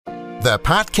The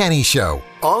Pat Kenny Show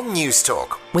on News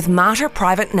Talk. With Mater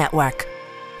Private Network.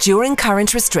 During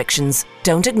current restrictions,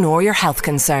 don't ignore your health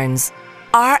concerns.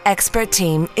 Our expert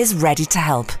team is ready to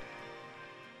help.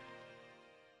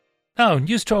 Now,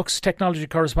 News Talk's technology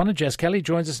correspondent Jess Kelly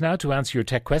joins us now to answer your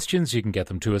tech questions. You can get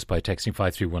them to us by texting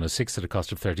 53106 at a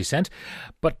cost of 30 cents.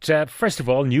 But first of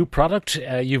all, new product.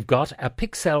 You've got a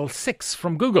Pixel 6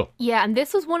 from Google. Yeah, and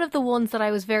this was one of the ones that I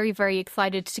was very, very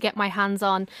excited to get my hands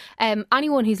on.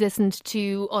 Anyone who's listened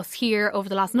to us here over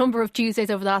the last number of Tuesdays,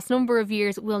 over the last number of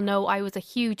years, will know I was a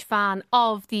huge fan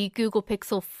of the Google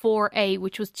Pixel 4a,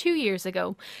 which was 2 years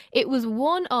ago. It was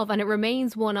one of, and it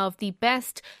remains one of, the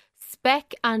best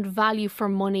spec and value for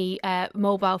money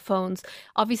mobile phones.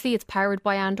 Obviously, it's powered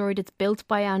by Android, it's built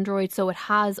by Android, so it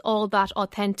has all that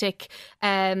authentic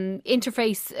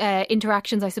interface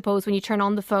interactions, I suppose, when you turn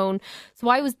on the phone. So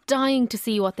I was dying to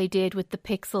see what they did with the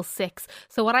Pixel 6.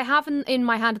 So what I have in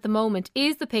my hand at the moment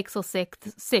is the Pixel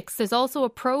 6. There's also a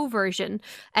Pro version,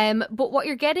 but what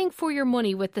you're getting for your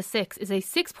money with the 6 is a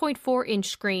 6.4 inch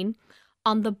screen.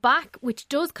 On the back, which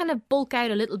does kind of bulk out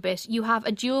a little bit, you have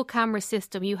a dual camera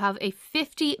system. You have a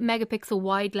 50 megapixel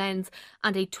wide lens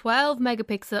and a 12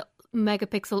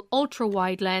 megapixel ultra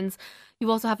wide lens.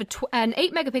 You also have an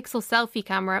 8 megapixel selfie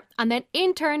camera, and then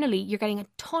internally you're getting a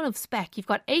ton of spec. You've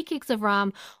got 8 gigs of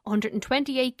RAM,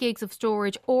 128 gigs of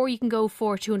storage, or you can go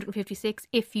for 256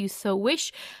 if you so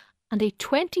wish, and a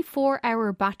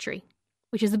 24-hour battery,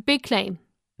 which is a big claim.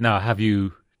 Now, have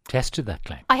you tested that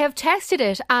claim? I have tested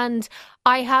it, and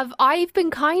I've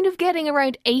been kind of getting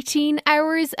around 18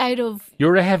 hours out of...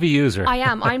 You're a heavy user. I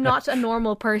am. I'm not a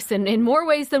normal person in more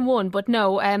ways than one, but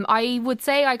no, I would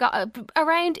say I got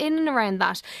around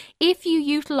that. If you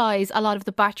utilise a lot of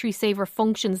the battery saver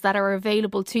functions that are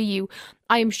available to you,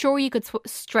 I am sure you could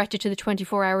stretch it to the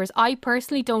 24 hours. I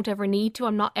personally don't ever need to.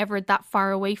 I'm not ever that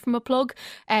far away from a plug,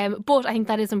 but I think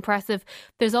that is impressive.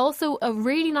 There's also a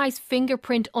really nice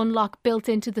fingerprint unlock built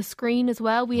into the screen as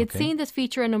well. We had seen this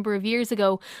feature a number of years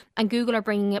ago, and Google are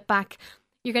bringing it back.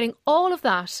 You're getting all of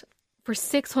that for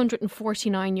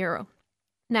 €649.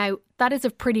 Now, that is a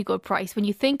pretty good price. When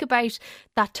you think about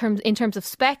that in terms of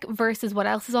spec versus what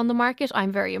else is on the market,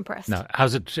 I'm very impressed. Now,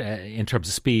 how's it in terms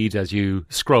of speed as you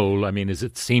scroll? I mean, is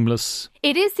it seamless?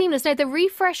 It is seamless. Now, the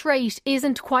refresh rate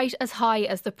isn't quite as high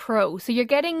as the Pro. So you're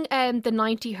getting the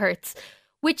 90 hertz,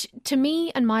 which to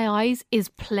me and my eyes is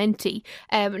plenty.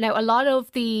 Now, a lot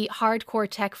of the hardcore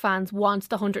tech fans want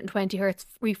the 120 hertz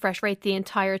refresh rate the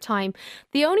entire time.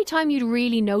 The only time you'd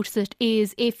really notice it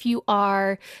is if you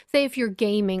are, say, if you're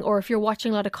gaming or if you're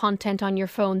watching a lot of content on your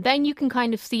phone, then you can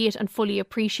kind of see it and fully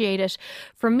appreciate it.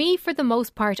 For me, for the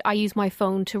most part, I use my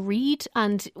phone to read,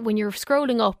 and when you're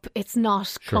scrolling up, it's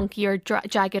not clunky or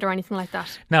jagged or anything like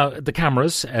that. Now, the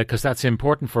cameras, because that's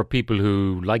important for people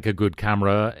who like a good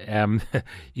camera.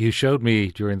 You showed me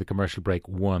during the commercial break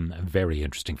one very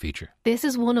interesting feature. This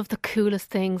is one of the coolest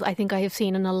things I think I have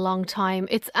seen in a long time.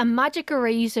 It's a magic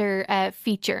eraser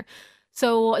feature.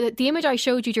 So the image I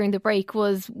showed you during the break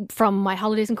was from my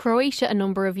holidays in Croatia a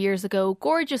number of years ago.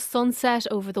 Gorgeous sunset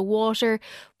over the water,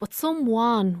 but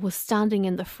someone was standing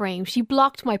in the frame. She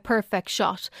blocked my perfect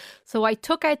shot. So I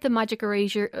took out the magic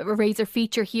eraser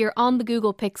feature here on the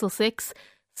Google Pixel 6,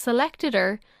 selected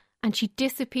her, and she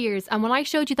disappears. And when I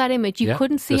showed you that image, you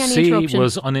couldn't see any interruption. The sea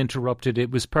was uninterrupted. It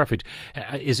was perfect.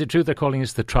 Is it true they're calling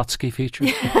this the Trotsky feature?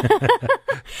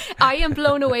 I am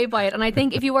blown away by it. And I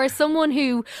think if you are someone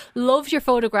who loves your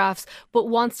photographs but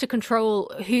wants to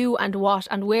control who and what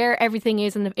and where everything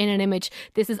is in an image,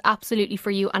 this is absolutely for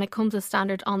you. And it comes as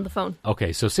standard on the phone.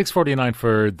 Okay, so $649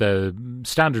 for the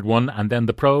standard one, and then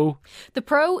the Pro? The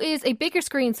Pro is a bigger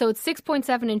screen, so it's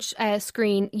 6.7 inch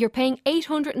screen. You're paying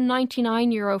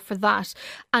 €899 for that,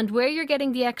 and where you're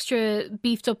getting the extra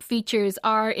beefed up features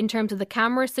are in terms of the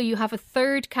camera. So you have a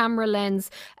third camera lens.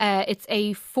 It's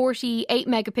a 48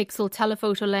 megapixel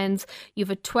telephoto lens. You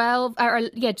have a 12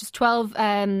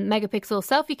 megapixel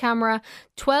selfie camera,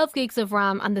 12 gigs of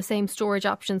RAM, and the same storage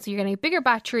option. So you're getting a bigger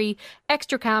battery,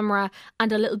 extra camera,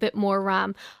 and a little bit more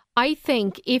RAM. I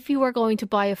think if you are going to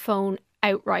buy a phone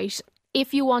outright,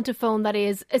 if you want a phone that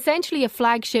is essentially a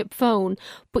flagship phone,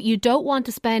 but you don't want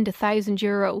to spend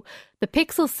 €1,000, the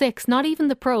Pixel 6, not even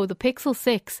the Pro, the Pixel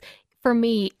 6, for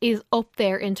me, is up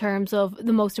there in terms of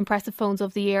the most impressive phones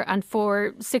of the year. And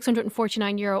for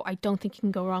 €649, I don't think you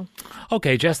can go wrong.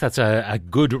 Okay, Jess, that's a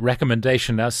good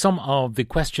recommendation. Some of the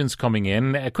questions coming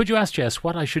in. Could you ask Jess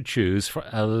what I should choose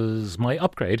as my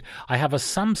upgrade? I have a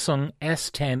Samsung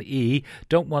S10e.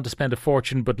 Don't want to spend a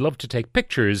fortune, but love to take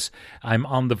pictures. I'm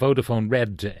on the Vodafone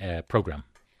Red programme.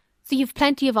 So you've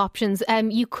plenty of options.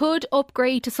 You could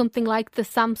upgrade to something like the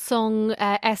Samsung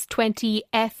S20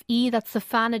 FE. That's the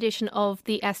fan edition of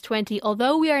the S20.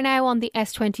 Although we are now on the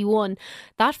S21,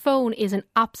 that phone is an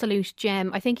absolute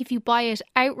gem. I think if you buy it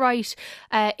outright,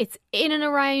 it's in and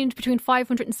around between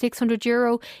 500 and 600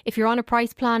 euro. If you're on a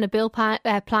price plan, a bill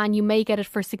plan, you may get it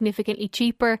for significantly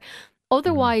cheaper.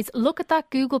 Otherwise, look at that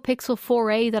Google Pixel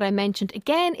 4a that I mentioned.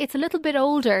 Again, it's a little bit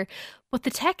older, but the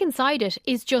tech inside it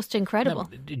is just incredible.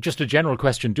 Now, just a general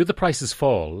question. Do the prices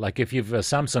fall? Like if you've a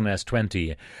Samsung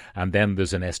S20 and then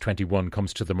there's an S21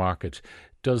 comes to the market,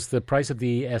 does the price of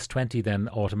the S20 then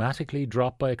automatically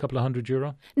drop by a couple of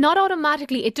 €100? Not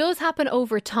automatically. It does happen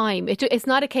over time. It's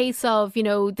not a case of, we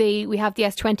have the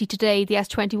S20 today, the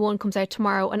S21 comes out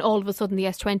tomorrow, and all of a sudden the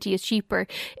S20 is cheaper.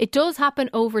 It does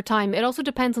happen over time. It also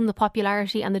depends on the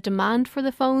popularity and the demand for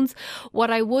the phones.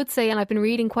 What I would say, and I've been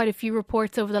reading quite a few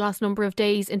reports over the last number of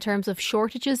days in terms of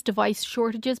shortages, device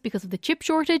shortages because of the chip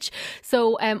shortage.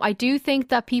 So I do think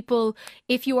that people,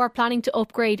 if you are planning to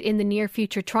upgrade in the near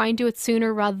future, try and do it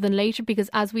sooner rather than later, because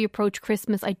as we approach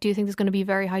Christmas, I do think there's going to be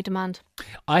very high demand.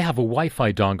 I have a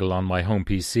Wi-Fi dongle on my home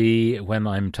PC. When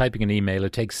I'm typing an email,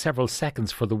 it takes several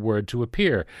seconds for the word to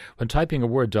appear. When typing a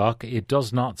Word doc, it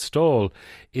does not stall.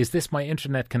 Is this my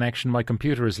internet connection? My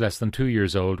computer is less than 2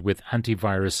 years old with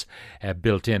antivirus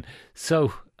built in.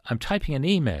 So I'm typing an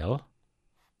email.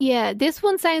 Yeah, this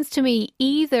one sounds to me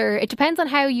it depends on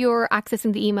how you're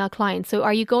accessing the email client. So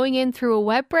are you going in through a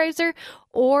web browser,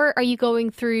 or are you going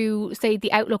through, say,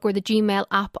 the Outlook or the Gmail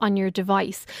app on your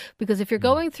device? Because if you're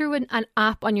going through an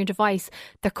app on your device,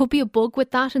 there could be a bug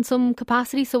with that in some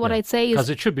capacity. So what I'd say is... Because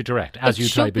it should be direct. As you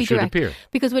type, it should appear.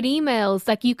 Because with emails,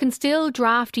 like, you can still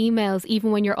draft emails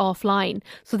even when you're offline.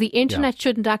 So the internet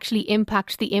shouldn't actually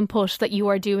impact the input that you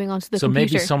are doing onto the computer.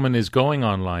 So maybe someone is going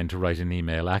online to write an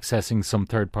email, accessing some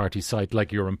third-party site,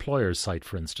 like your employer's site,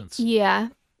 for instance. Yeah,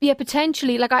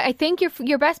 potentially. Like, I think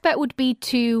your best bet would be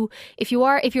to, if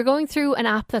you're going through an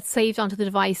app that's saved onto the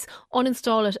device,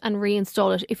 uninstall it and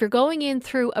reinstall it. If you're going in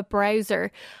through a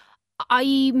browser,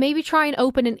 I maybe try and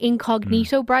open an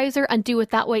incognito browser and do it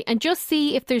that way, and just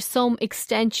see if there's some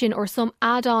extension or some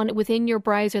add-on within your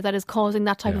browser that is causing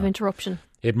that type of interruption.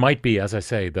 It might be, as I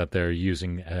say, that they're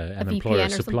using an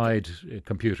employer-supplied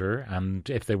computer, and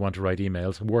if they want to write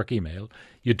emails, work email,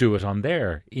 you do it on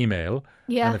their email.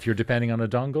 Yeah. And if you're depending on a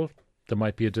dongle, there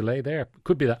might be a delay there.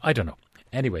 Could be that. I don't know.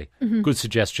 Anyway, good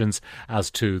suggestions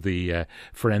as to the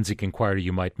forensic inquiry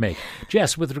you might make.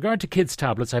 Jess, with regard to kids'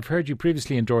 tablets, I've heard you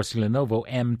previously endorse the Lenovo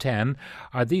M10.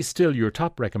 Are these still your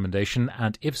top recommendation?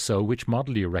 And if so, which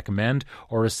model do you recommend?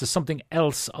 Or is there something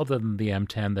else other than the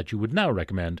M10 that you would now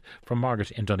recommend? From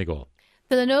Margaret in Donegal.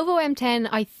 The Lenovo M10,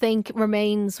 I think,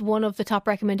 remains one of the top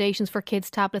recommendations for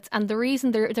kids' tablets. And the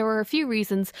reason, there are a few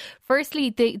reasons.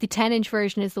 Firstly, the 10-inch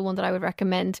version is the one that I would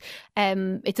recommend.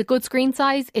 It's a good screen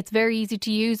size. It's very easy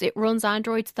to use. It runs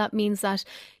Android. So that means that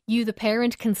you, the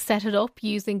parent, can set it up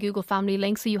using Google Family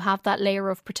Link, so you have that layer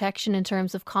of protection in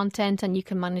terms of content, and you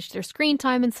can manage their screen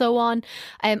time and so on.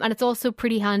 And it's also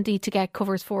pretty handy to get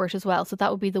covers for it as well. So that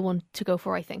would be the one to go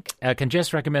for, I think. Can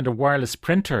Jess recommend a wireless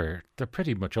printer? They're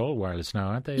pretty much all wireless now,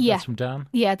 aren't they? Yeah. That's from Dan.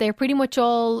 Yeah, they're pretty much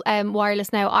all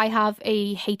wireless now. I have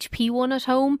a HP one at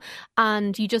home,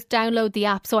 and you just download the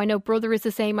app. So I know Brother is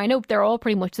the same. I know they're all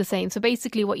pretty much the same. So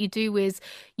basically what you do is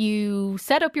you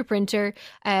set up your printer.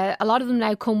 A lot of them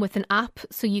now come with an app,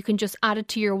 so you can just add it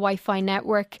to your Wi-Fi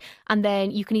network, and then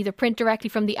you can either print directly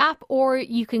from the app, or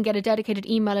you can get a dedicated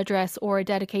email address or a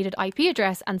dedicated IP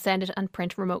address and send it and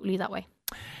print remotely that way.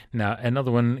 Now, another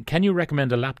one. Can you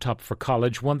recommend a laptop for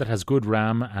college, one that has good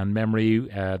RAM and memory?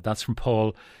 That's from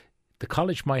Paul. The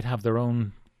college might have their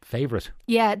own favourite.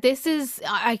 Yeah, this is,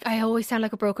 I always sound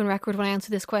like a broken record when I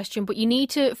answer this question, but you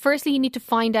need to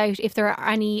find out if there are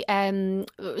any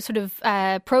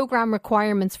program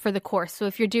requirements for the course. So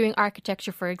if you're doing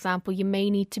architecture, for example, you may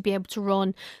need to be able to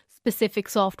run specific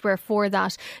software for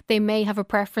that. They may have a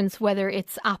preference whether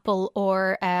it's Apple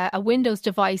or a Windows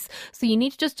device. So you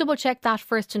need to just double check that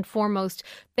first and foremost.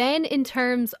 Then in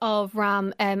terms of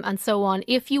RAM and so on,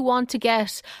 if you want to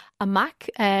get a Mac,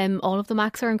 all of the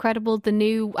Macs are incredible. The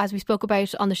new, as we spoke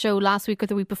about on the show last week or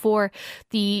the week before,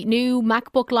 the new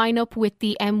MacBook lineup with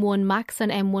the M1 Max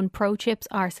and M1 Pro chips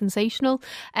are sensational.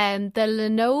 The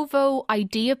Lenovo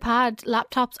IdeaPad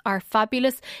laptops are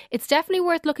fabulous. It's definitely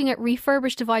worth looking at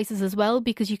refurbished devices as well,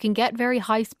 because you can get very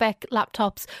high spec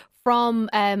laptops from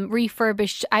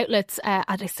refurbished outlets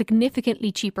at a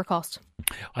significantly cheaper cost.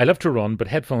 I love to run, but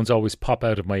headphones always pop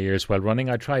out of my ears while running.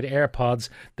 I tried AirPods.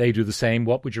 They do the same.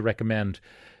 What would you recommend?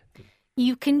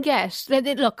 You can get,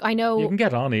 look, I know. You can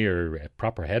get on-ear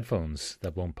proper headphones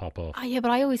that won't pop off. Oh, yeah,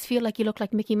 but I always feel like you look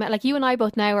like Mickey Mouse. Like you and I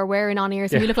both now are wearing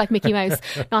on-ears and we look like Mickey Mouse,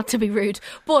 not to be rude.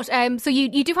 But so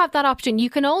you do have that option. You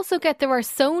can also get, there are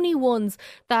Sony ones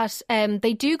that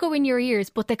they do go in your ears,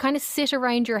 but they kind of sit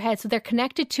around your head. So they're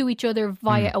connected to each other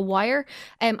via a wire.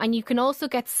 And you can also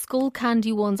get Skull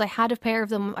Candy ones. I had a pair of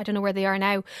them. I don't know where they are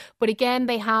now. But again,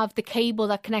 they have the cable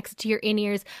that connects to your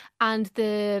in-ears, and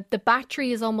the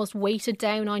battery is almost weighted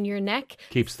down on your neck.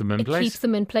 Keeps them in place? Keeps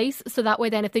them in place. So that way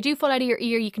then, if they do fall out of your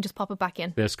ear, you can just pop it back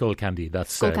in. They're Skull Candy.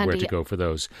 That's Skull Candy, where to go for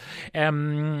those.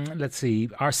 Let's see.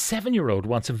 Our 7-year-old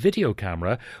wants a video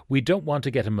camera. We don't want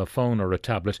to get him a phone or a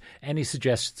tablet. Any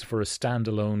suggestions for a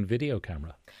standalone video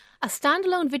camera? A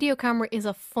standalone video camera is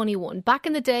a funny one. Back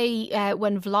in the day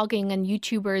when vlogging and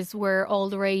YouTubers were all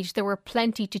the rage, there were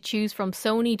plenty to choose from.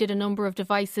 Sony did a number of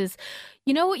devices.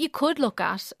 You know what you could look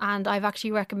at, and I've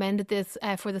actually recommended this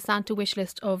for the Santa wish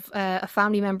list of a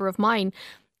family member of mine,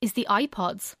 is the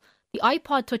iPods. The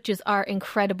iPod touches are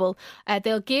incredible.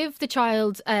 They'll give the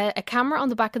child a camera on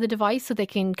the back of the device so they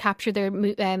can capture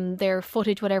their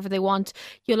footage, whatever they want.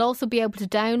 You'll also be able to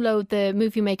download the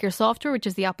Movie Maker software, which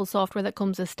is the Apple software that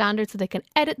comes as standard, so they can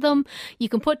edit them. You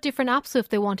can put different apps, so if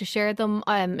they want to share them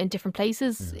in different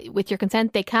places with your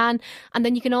consent, they can. And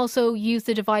then you can also use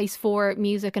the device for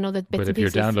music and other bits and pieces. But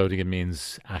if you're downloading, it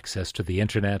means access to the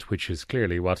internet, which is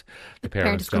clearly what the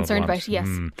parent is concerned about. Yes.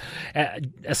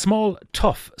 A small,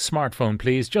 tough smartphone,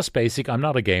 please. Just basic. I'm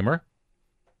not a gamer.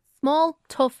 Small,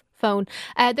 tough phone.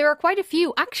 There are quite a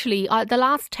few, actually. The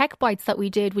last Tech Bites that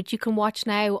we did, which you can watch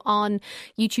now on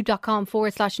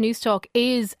youtube.com/newstalk,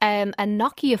 is a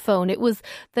Nokia phone. It was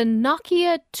the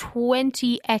Nokia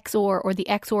 20 XR, or the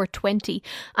XR 20.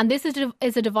 And this is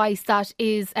a device that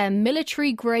is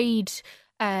military grade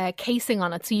casing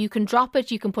on it, so you can drop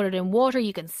it, you can put it in water,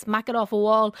 you can smack it off a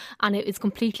wall, and it is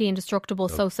completely indestructible.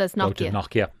 So says Nokia.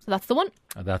 Nokia. So that's the one.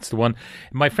 That's the one.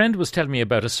 My friend was telling me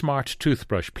about a smart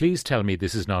toothbrush. Please tell me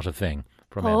this is not a thing.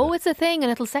 Oh, it's a thing,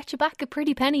 and it'll set you back a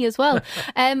pretty penny as well.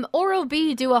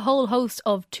 Oral-B do a whole host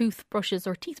of toothbrushes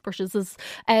or teeth brushes,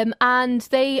 and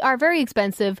they are very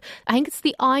expensive. I think it's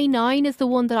the i9 is the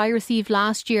one that I received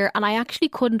last year, and I actually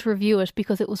couldn't review it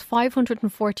because it was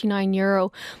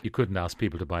 €549. You couldn't ask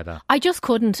people to buy that. I just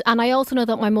couldn't, and I also know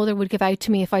that my mother would give out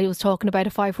to me if I was talking about a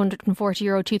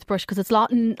 €540 toothbrush, because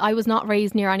I was not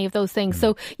raised near any of those things.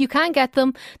 So you can get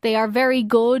them. They are very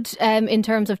good in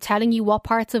terms of telling you what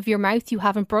parts of your mouth you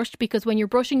haven't brushed, because when you're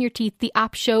brushing your teeth, the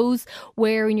app shows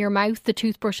where in your mouth the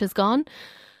toothbrush has gone.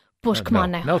 But come on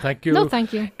now. No, thank you. No,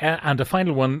 thank you. And a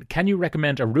final one, can you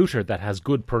recommend a router that has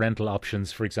good parental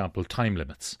options, for example, time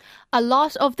limits? A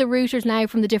lot of the routers now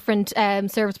from the different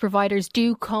service providers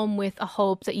do come with a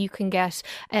hub that you can get.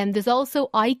 There's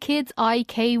also iKids,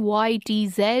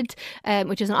 IKYDZ,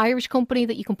 which is an Irish company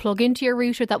that you can plug into your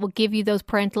router that will give you those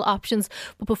parental options.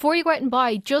 But before you go out and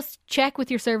buy, just check with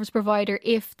your service provider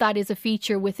if that is a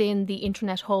feature within the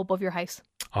internet hub of your house.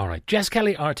 All right. Jess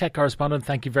Kelly, our tech correspondent,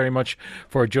 thank you very much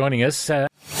for joining us.